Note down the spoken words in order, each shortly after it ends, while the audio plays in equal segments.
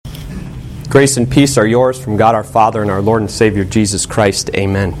Grace and peace are yours from God our Father and our Lord and Savior Jesus Christ.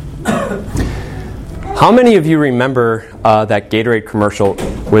 Amen. How many of you remember that Gatorade commercial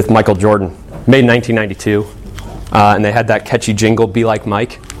with Michael Jordan, made in 1992? And they had that catchy jingle, "Be Like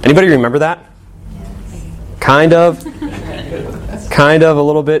Mike." Anybody remember that? Kind of a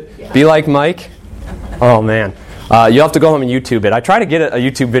little bit. Be like Mike? Oh, man. You'll have to go home and YouTube it. I tried to get a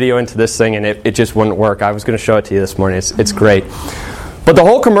YouTube video into this thing, and it just wouldn't work. I was going to show it to you this morning. It's great. But the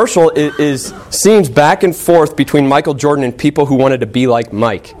whole commercial is scenes back and forth between Michael Jordan and people who wanted to be like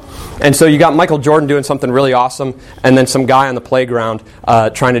Mike. And so you got Michael Jordan doing something really awesome, and then some guy on the playground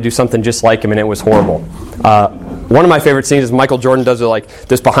trying to do something just like him, and it was horrible. One of my favorite scenes is Michael Jordan does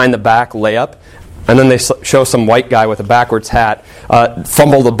this behind-the-back layup, and then they show some white guy with a backwards hat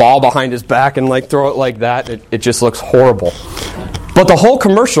fumble the ball behind his back and throw it like that. It just looks horrible. But the whole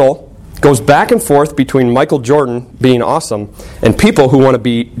commercial goes back and forth between Michael Jordan being awesome and people who want to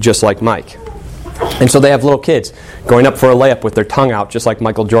be just like Mike. And so they have little kids going up for a layup with their tongue out just like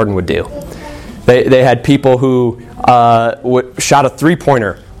Michael Jordan would do. They had people who shot a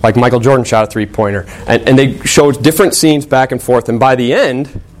three-pointer like Michael Jordan shot a three-pointer. And they showed different scenes back and forth. And by the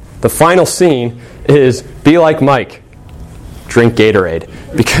end, the final scene is be like Mike, drink Gatorade.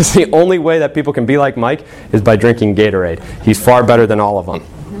 Because the only way that people can be like Mike is by drinking Gatorade. He's far better than all of them.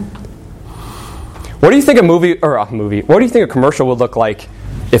 What do you think what do you think a commercial would look like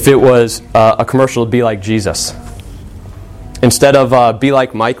if it was a commercial to be like Jesus? Instead of be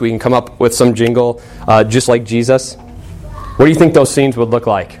like Mike, we can come up with some jingle just like Jesus. What do you think those scenes would look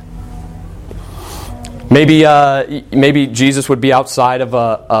like? Maybe Jesus would be outside of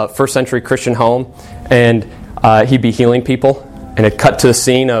a first century Christian home, and he'd be healing people, and it cut to the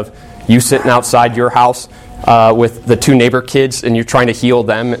scene of you sitting outside your house with the two neighbor kids, and you're trying to heal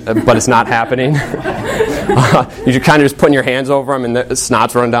them, but it's not happening. You're kind of just putting your hands over them, and the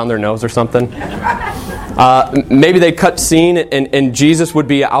snot's running down their nose or something. Maybe they cut scene, and Jesus would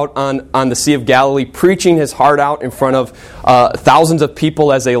be out on the Sea of Galilee preaching his heart out in front of thousands of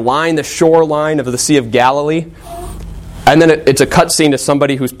people as they line the shoreline of the Sea of Galilee. And then it's a cut scene to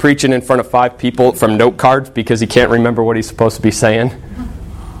somebody who's preaching in front of 5 people from note cards because he can't remember what he's supposed to be saying.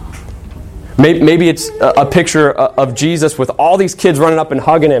 Maybe it's a picture of Jesus with all these kids running up and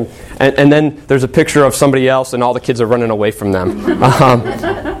hugging him, and then there's a picture of somebody else and all the kids are running away from them.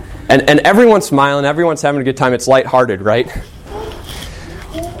 And everyone's smiling, everyone's having a good time. It's lighthearted, right?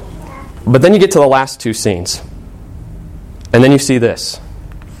 But then you get to the last 2 scenes, and then you see this.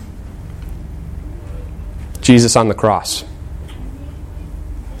 Jesus on the cross.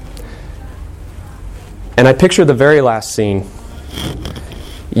 And I picture the very last scene,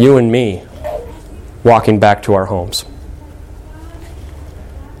 you and me walking back to our homes.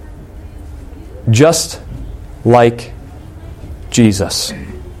 Just like Jesus.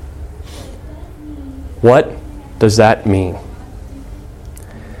 What does that mean?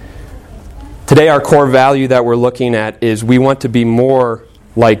 Today our core value that we're looking at is we want to be more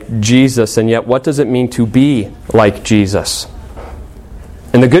like Jesus, and yet what does it mean to be like Jesus?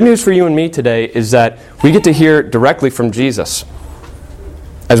 And the good news for you and me today is that we get to hear directly from Jesus,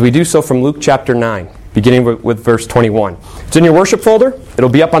 as we do so from Luke chapter 9, beginning with verse 21. It's in your worship folder. It'll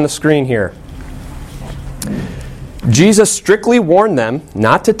be up on the screen here. Jesus strictly warned them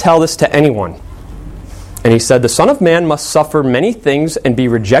not to tell this to anyone. And he said, "The Son of Man must suffer many things and be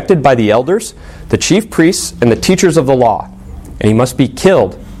rejected by the elders, the chief priests, and the teachers of the law. And he must be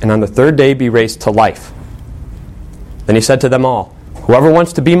killed, and on the 3rd day be raised to life." Then he said to them all, "Whoever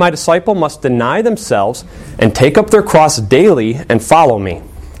wants to be my disciple must deny themselves and take up their cross daily and follow me.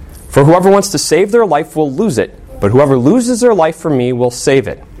 For whoever wants to save their life will lose it, but whoever loses their life for me will save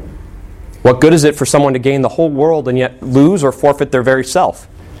it. What good is it for someone to gain the whole world and yet lose or forfeit their very self?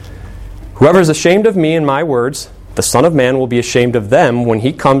 Whoever is ashamed of me and my words, the Son of Man will be ashamed of them when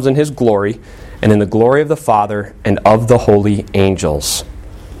he comes in his glory and in the glory of the Father and of the holy angels."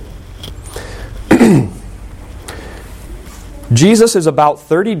 Jesus is about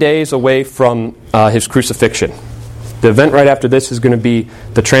 30 days away from his crucifixion. The event right after this is going to be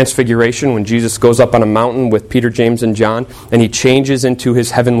the Transfiguration, when Jesus goes up on a mountain with Peter, James, and John, and he changes into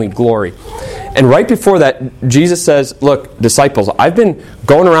his heavenly glory. And right before that, Jesus says, "Look, disciples, I've been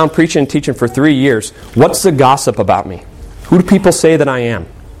going around preaching and teaching for 3 years. What's the gossip about me? Who do people say that I am?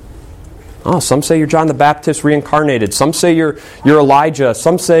 Oh, some say you're John the Baptist reincarnated. Some say you're Elijah.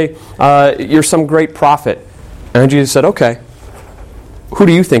 Some say you're some great prophet." And Jesus said, "Okay, who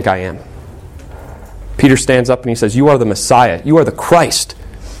do you think I am?" Peter stands up and he says, "You are the Messiah. You are the Christ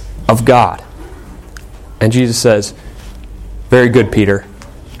of God." And Jesus says, "Very good, Peter.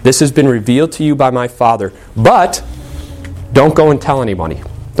 This has been revealed to you by my Father. But don't go and tell anybody.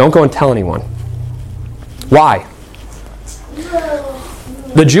 Don't go and tell anyone. Why?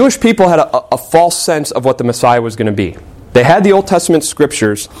 The Jewish people had a false sense of what the Messiah was going to be. They had the Old Testament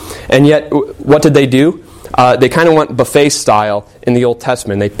scriptures, and yet what did they do? They kind of went buffet style in the Old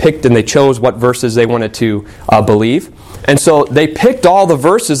Testament. They picked and they chose what verses they wanted to believe. And so they picked all the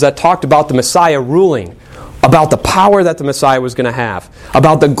verses that talked about the Messiah ruling, about the power that the Messiah was going to have,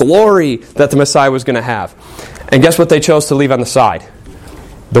 about the glory that the Messiah was going to have. And guess what they chose to leave on the side?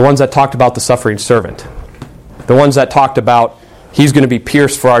 The ones that talked about the suffering servant. The ones that talked about He's going to be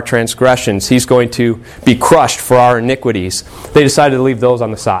pierced for our transgressions. He's going to be crushed for our iniquities. They decided to leave those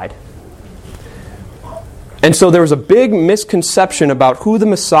on the side. And so there was a big misconception about who the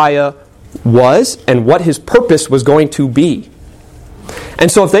Messiah was and what His purpose was going to be. And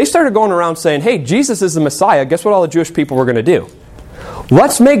so if they started going around saying, hey, Jesus is the Messiah, guess what all the Jewish people were going to do?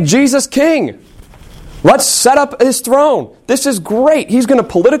 Let's make Jesus king. Let's set up His throne. This is great. He's going to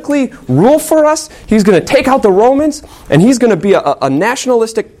politically rule for us. He's going to take out the Romans. And He's going to be a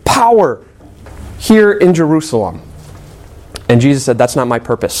nationalistic power here in Jerusalem. And Jesus said, that's not my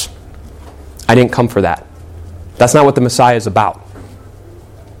purpose. I didn't come for that. That's not what the Messiah is about.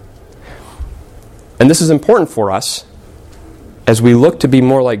 And this is important for us as we look to be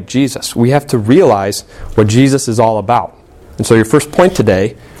more like Jesus. We have to realize what Jesus is all about. And so your first point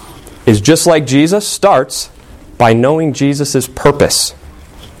today is just like Jesus starts by knowing Jesus' purpose.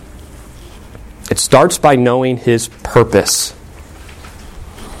 It starts by knowing His purpose.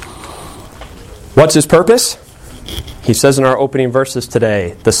 What's His purpose? He says in our opening verses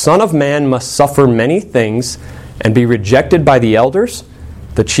today, the Son of Man must suffer many things and be rejected by the elders,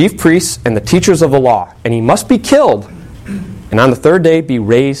 the chief priests, and the teachers of the law. And He must be killed, and on the third day be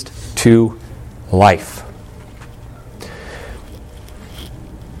raised to life.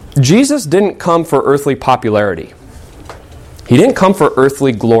 Jesus didn't come for earthly popularity. He didn't come for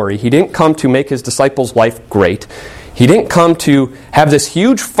earthly glory. He didn't come to make His disciples' life great. He didn't come to have this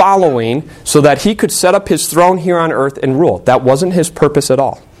huge following so that He could set up His throne here on earth and rule. That wasn't His purpose at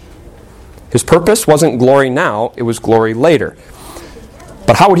all. His purpose wasn't glory now, it was glory later.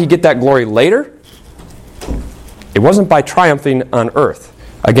 But how would He get that glory later? It wasn't by triumphing on earth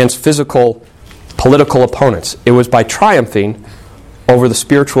against physical, political opponents. It was by triumphing over the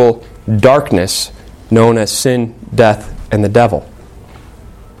spiritual darkness known as sin, death, and the devil.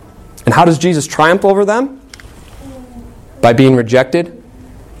 And how does Jesus triumph over them? By being rejected,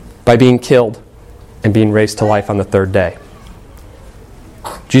 by being killed, and being raised to life on the third day.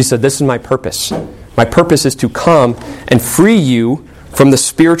 Jesus said, this is my purpose. My purpose is to come and free you from the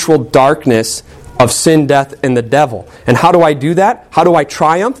spiritual darkness of sin, death, and the devil. And how do I do that? How do I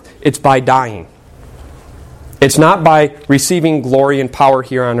triumph? It's by dying. It's not by receiving glory and power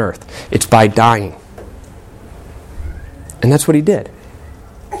here on earth. It's by dying. And that's what He did.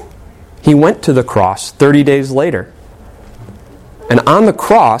 He went to the cross 30 days later. And on the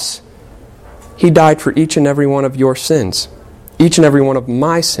cross, He died for each and every one of your sins. Each and every one of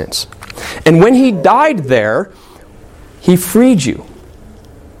my sins. And when He died there, He freed you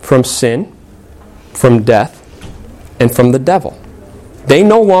from sin, from death, and from the devil. They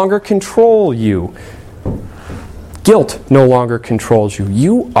no longer control you. Guilt no longer controls you.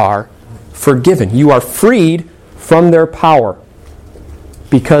 You are forgiven. You are freed from their power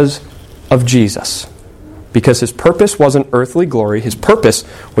because of Jesus. Because His purpose wasn't earthly glory. His purpose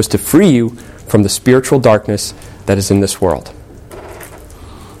was to free you from the spiritual darkness that is in this world.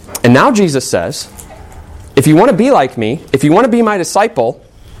 And now Jesus says, if you want to be like me, if you want to be my disciple,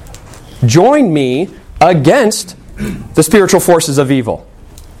 join me against the spiritual forces of evil.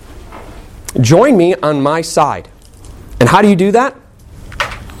 Join me on my side. And how do you do that?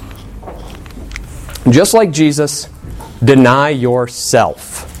 Just like Jesus, deny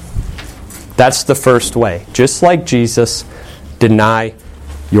yourself. That's the first way. Just like Jesus, deny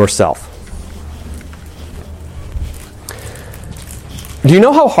yourself. Do you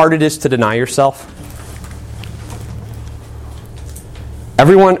know how hard it is to deny yourself?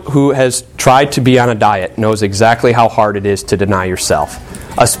 Everyone who has tried to be on a diet knows exactly how hard it is to deny yourself.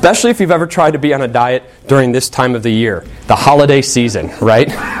 Especially if you've ever tried to be on a diet during this time of the year, the holiday season, right?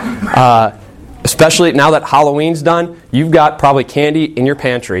 Especially now that Halloween's done, you've got probably candy in your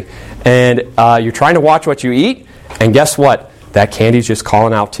pantry. And you're trying to watch what you eat, and guess what? That candy's just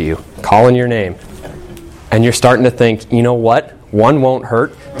calling out to you, calling your name. And you're starting to think, you know what? One won't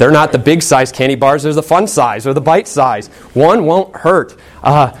hurt. They're not the big size candy bars, they're the fun size or the bite size. One won't hurt.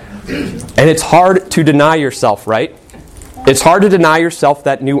 And it's hard to deny yourself, right? It's hard to deny yourself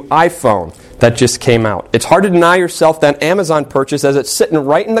that new iPhone that just came out. It's hard to deny yourself that Amazon purchase as it's sitting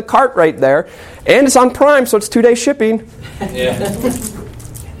right in the cart right there. And it's on Prime, so it's 2-day shipping. Yeah.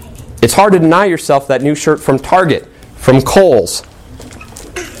 It's hard to deny yourself that new shirt from Target, from Kohl's.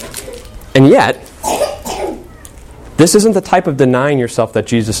 And yet, this isn't the type of denying yourself that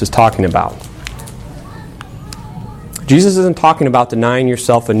Jesus is talking about. Jesus isn't talking about denying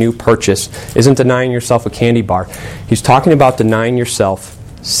yourself a new purchase, isn't denying yourself a candy bar. He's talking about denying yourself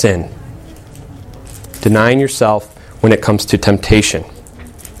sin. Denying yourself when it comes to temptation.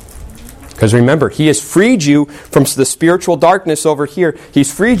 Because remember, He has freed you from the spiritual darkness over here.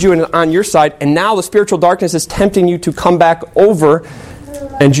 He's freed you on your side, and now the spiritual darkness is tempting you to come back over.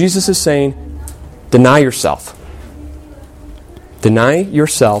 And Jesus is saying, deny yourself. Deny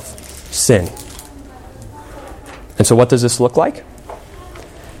yourself sin. And so what does this look like?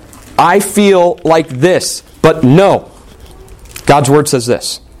 I feel like this, but no. God's Word says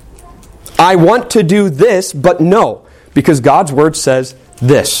this. I want to do this, but no. Because God's Word says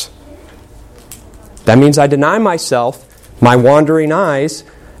this. That means I deny myself my wandering eyes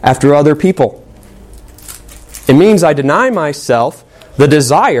after other people. It means I deny myself the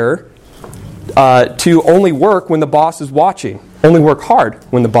desire to only work when the boss is watching. Only work hard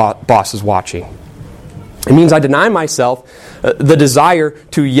when the boss is watching. It means I deny myself the desire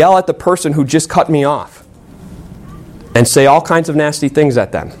to yell at the person who just cut me off and say all kinds of nasty things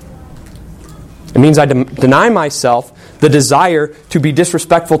at them. It means I deny myself the desire to be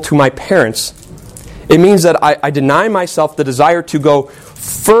disrespectful to my parents. It means that I deny myself the desire to go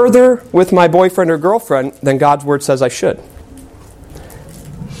further with my boyfriend or girlfriend than God's Word says I should.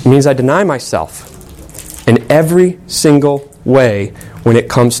 It means I deny myself in every single way when it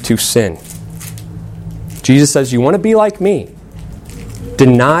comes to sin. Jesus says, you want to be like me?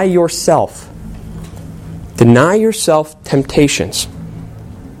 Deny yourself. Deny yourself temptations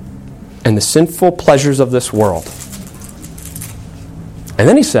and the sinful pleasures of this world. And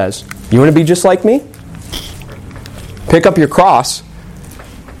then He says, you want to be just like me? Pick up your cross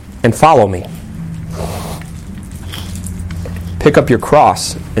and follow me. Pick up your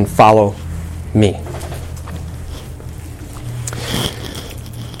cross and follow me.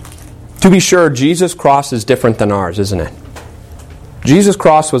 To be sure, Jesus' cross is different than ours, isn't it? Jesus'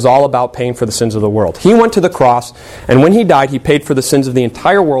 cross was all about paying for the sins of the world. He went to the cross, and when He died, He paid for the sins of the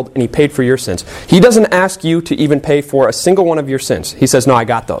entire world, and He paid for your sins. He doesn't ask you to even pay for a single one of your sins. He says, no, I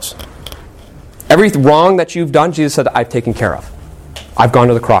got those. Every wrong that you've done, Jesus said, I've taken care of. I've gone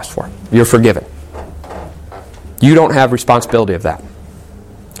to the cross for. You're forgiven. You don't have responsibility of that.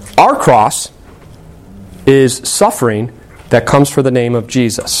 Our cross is suffering that comes for the name of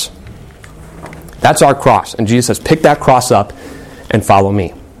Jesus. That's our cross. And Jesus says, pick that cross up and follow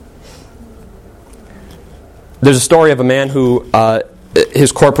me. There's a story of a man who,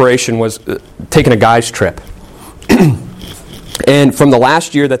 his corporation was taking a guys trip. And from the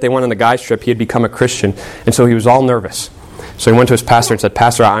last year that they went on the guys trip, he had become a Christian. And so he was all nervous. So he went to his pastor and said,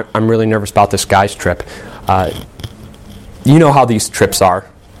 Pastor, I'm really nervous about this guys trip. You know how these trips are.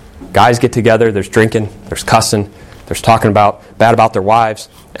 Guys get together, there's drinking, there's cussing, there's talking bad about their wives.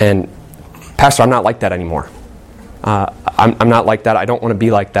 And Pastor, I'm not like that anymore. I'm not like that. I don't want to be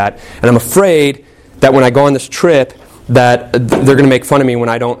like that. And I'm afraid that when I go on this trip, that they're going to make fun of me when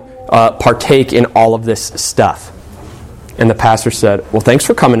I don't partake in all of this stuff. And the pastor said, well, thanks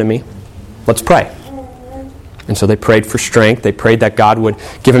for coming to me. Let's pray. And so they prayed for strength. They prayed that God would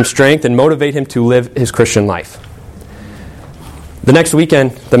give him strength and motivate him to live his Christian life. The next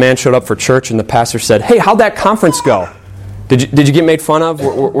weekend, the man showed up for church, and the pastor said, hey, how'd that conference go? Did you get made fun of?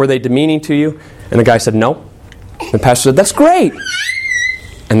 Were they demeaning to you? And the guy said, no. The pastor said, that's great.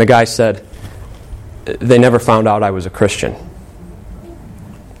 And the guy said, they never found out I was a Christian.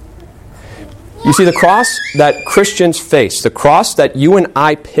 You see, the cross that Christians face, the cross that you and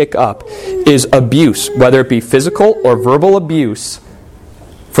I pick up, is abuse, whether it be physical or verbal abuse,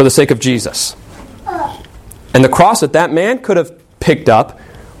 for the sake of Jesus. And the cross that man could have picked up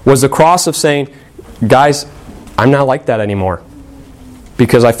was the cross of saying, guys, I'm not like that anymore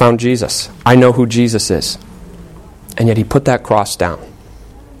because I found Jesus. I know who Jesus is. And yet he put that cross down.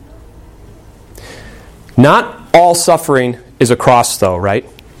 Not all suffering is a cross, though, right?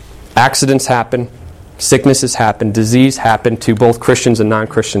 Accidents happen, sicknesses happen, disease happen to both Christians and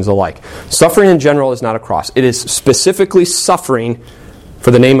non-Christians alike. Suffering in general is not a cross. It is specifically suffering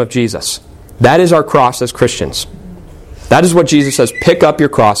for the name of Jesus. That is our cross as Christians. That is what Jesus says, pick up your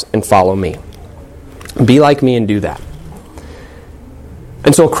cross and follow me. Be like me and do that.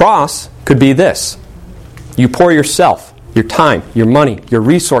 And so a cross could be this. You pour yourself, your time, your money, your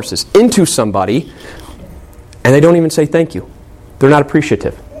resources into somebody, and they don't even say thank you. They're not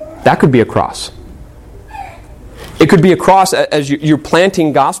appreciative. That could be a cross. It could be a cross as you're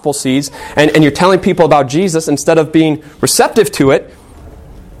planting gospel seeds and you're telling people about Jesus instead of being receptive to it.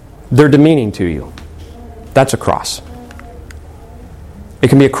 they're demeaning to you. That's a cross. It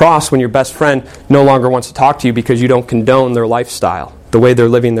can be a cross when your best friend no longer wants to talk to you because you don't condone their lifestyle, the way they're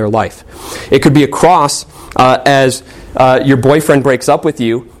living their life. It could be a cross as your boyfriend breaks up with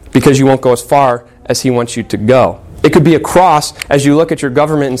you because you won't go as far as he wants you to go. It could be a cross as you look at your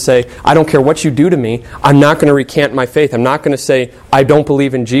government and say, I don't care what you do to me, I'm not going to recant my faith. I'm not going to say, I don't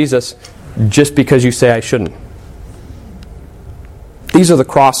believe in Jesus just because you say I shouldn't. These are the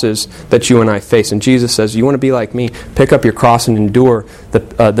crosses that you and I face. And Jesus says, you want to be like me, pick up your cross and endure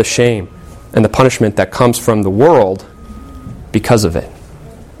the shame and the punishment that comes from the world because of it.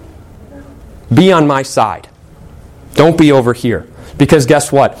 Be on my side. Don't be over here. Because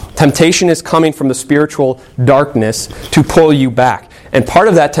guess what? Temptation is coming from the spiritual darkness to pull you back. And part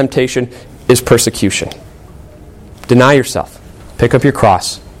of that temptation is persecution. Deny yourself. Pick up your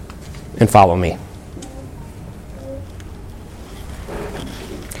cross and follow me.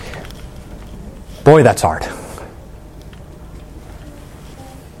 Boy, that's hard.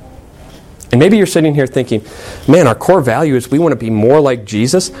 And maybe you're sitting here thinking, man, our core value is we want to be more like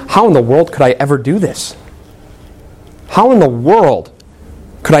Jesus. How in the world could I ever do this? How in the world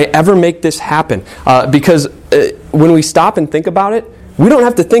could I ever make this happen? Because when we stop and think about it, we don't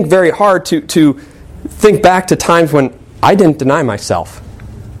have to think very hard to think back to times when I didn't deny myself.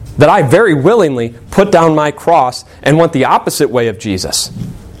 That I very willingly put down my cross and went the opposite way of Jesus.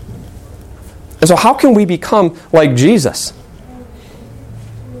 And so how can we become like Jesus?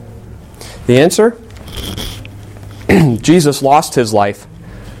 The answer? Jesus lost his life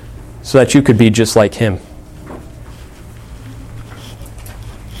so that you could be just like him.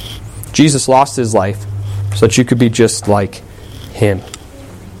 Jesus lost his life so that you could be just like him.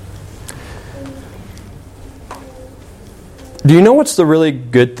 Do you know what's the really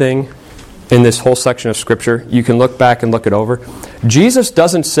good thing in this whole section of Scripture? You can look back and look it over. Jesus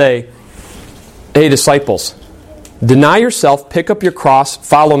doesn't say, hey, disciples, deny yourself, pick up your cross,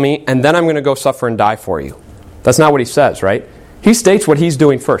 follow me, and then I'm going to go suffer and die for you. That's not what he says, right? He states what he's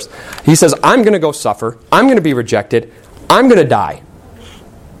doing first. He says, I'm going to go suffer, I'm going to be rejected, I'm going to die.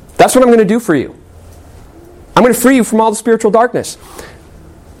 That's what I'm going to do for you. I'm going to free you from all the spiritual darkness.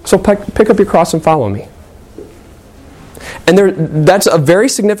 So pick up your cross and follow me. And that's a very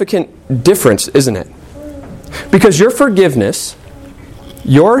significant difference, isn't it? Because your forgiveness,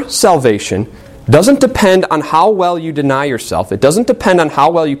 your salvation, doesn't depend on how well you deny yourself. It doesn't depend on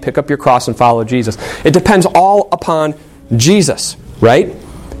how well you pick up your cross and follow Jesus. It depends all upon Jesus, right?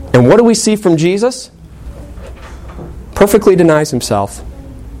 And what do we see from Jesus? Perfectly denies himself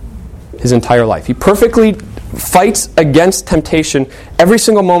his entire life. He perfectly fights against temptation every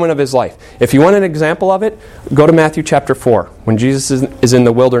single moment of his life. If you want an example of it, go to Matthew chapter 4, when Jesus is in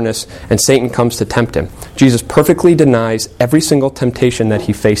the wilderness and Satan comes to tempt him. Jesus perfectly denies every single temptation that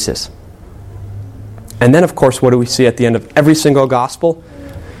he faces. And then, of course, what do we see at the end of every single gospel?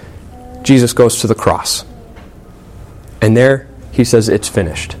 Jesus goes to the cross. And there he says, it's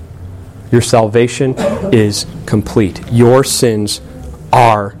finished. Your salvation is complete. Your sins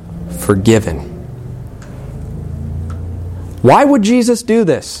are forgiven. Why would Jesus do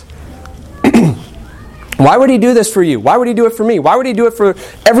this? Why would he do this for you? Why would he do it for me? Why would he do it for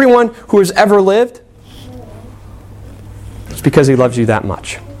everyone who has ever lived? It's because he loves you that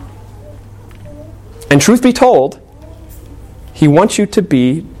much. And truth be told, he wants you to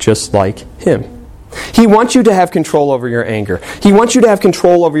be just like him. He wants you to have control over your anger. He wants you to have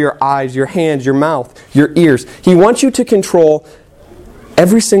control over your eyes, your hands, your mouth, your ears. He wants you to control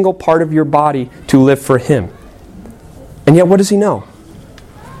every single part of your body to live for him. And yet what does he know?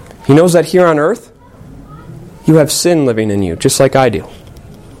 He knows that here on earth, you have sin living in you, just like I do.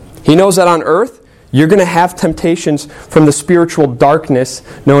 He knows that on earth, you're going to have temptations from the spiritual darkness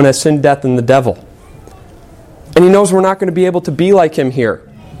known as sin, death, and the devil. And he knows we're not going to be able to be like him here.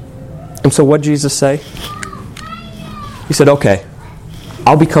 And so what did Jesus say? He said, okay,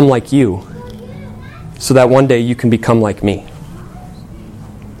 I'll become like you so that one day you can become like me.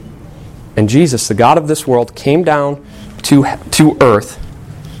 And Jesus, the God of this world, came down to earth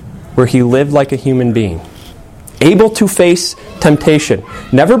where he lived like a human being, able to face temptation.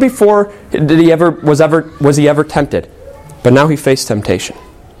 Never before was he ever tempted, but now he faced temptation.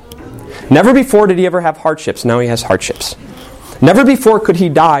 Never before did he ever have hardships, now he has hardships. Never before could he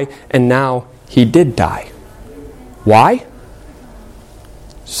die, and now he did die. Why?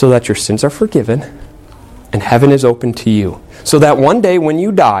 So that your sins are forgiven and heaven is open to you. So that one day when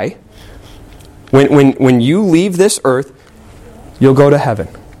you die, when you leave this earth, you'll go to heaven.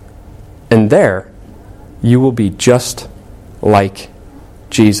 And there, you will be just like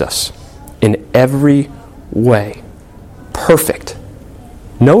Jesus in every way. Perfect.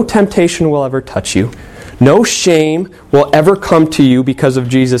 No temptation will ever touch you. No shame will ever come to you because of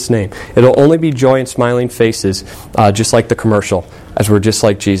Jesus' name. It'll only be joy and smiling faces, just like the commercial, as we're just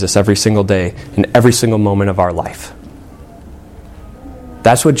like Jesus every single day in every single moment of our life.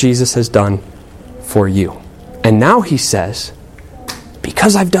 That's what Jesus has done for you. And now he says,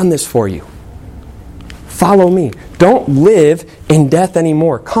 because I've done this for you, follow me. Don't live in death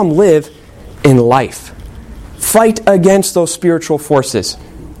anymore. Come live in life. Fight against those spiritual forces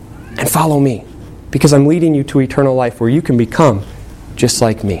and follow me, because I'm leading you to eternal life where you can become just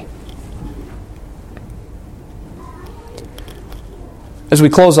like me. As we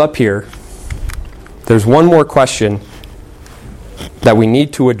close up here, there's one more question that we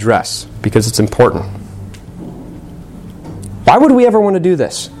need to address because it's important. Why would we ever want to do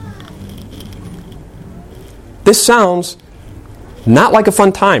this? This sounds not like a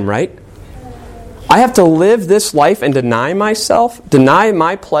fun time, right? I have to live this life and deny myself, deny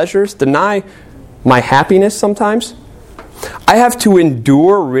my pleasures, deny my happiness sometimes. I have to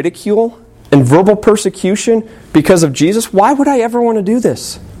endure ridicule and verbal persecution because of Jesus. Why would I ever want to do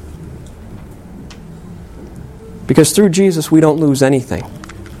this? Because through Jesus we don't lose anything,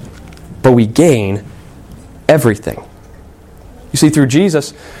 but we gain everything. You see, through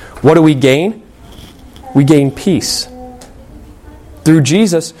Jesus, what do we gain? We gain peace. Through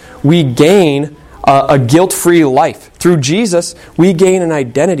Jesus, we gain a guilt-free life. Through Jesus, we gain an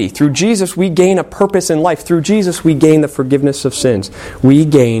identity. Through Jesus, we gain a purpose in life. Through Jesus, we gain the forgiveness of sins. We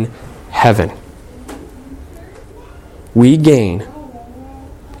gain heaven. We gain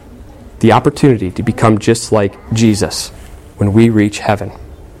the opportunity to become just like Jesus when we reach heaven.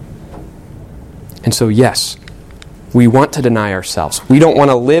 And so, yes, we want to deny ourselves. We don't want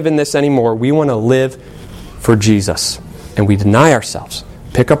to live in this anymore. We want to live for Jesus. And we deny ourselves,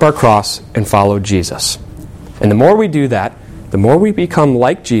 pick up our cross, and follow Jesus. And the more we do that, the more we become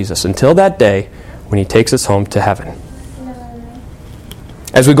like Jesus until that day when he takes us home to heaven.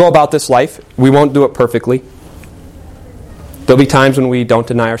 As we go about this life, we won't do it perfectly. There'll be times when we don't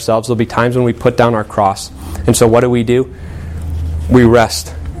deny ourselves. There'll be times when we put down our cross. And so what do? We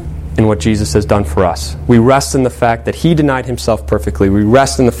rest in what Jesus has done for us. We rest in the fact that he denied himself perfectly. We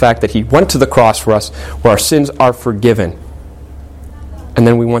rest in the fact that he went to the cross for us, where our sins are forgiven. And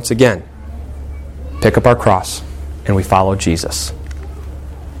then we once again pick up our cross and we follow Jesus.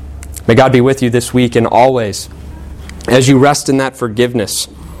 May God be with you this week and always as you rest in that forgiveness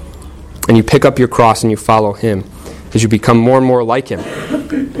and you pick up your cross and you follow him, as you become more and more like him,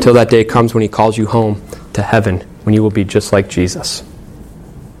 till that day comes when he calls you home to heaven, when you will be just like Jesus.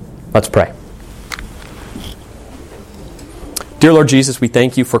 Let's pray. Dear Lord Jesus, we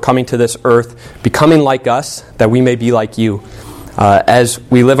thank you for coming to this earth, becoming like us, that we may be like you. As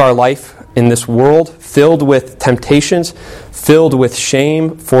we live our life in this world filled with temptations, filled with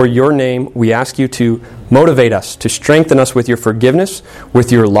shame for your name, we ask you to motivate us, to strengthen us with your forgiveness,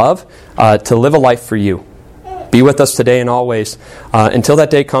 with your love, to live a life for you. Be with us today and always, until that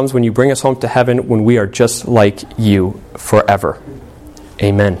day comes when you bring us home to heaven, when we are just like you forever.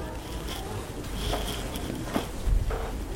 Amen.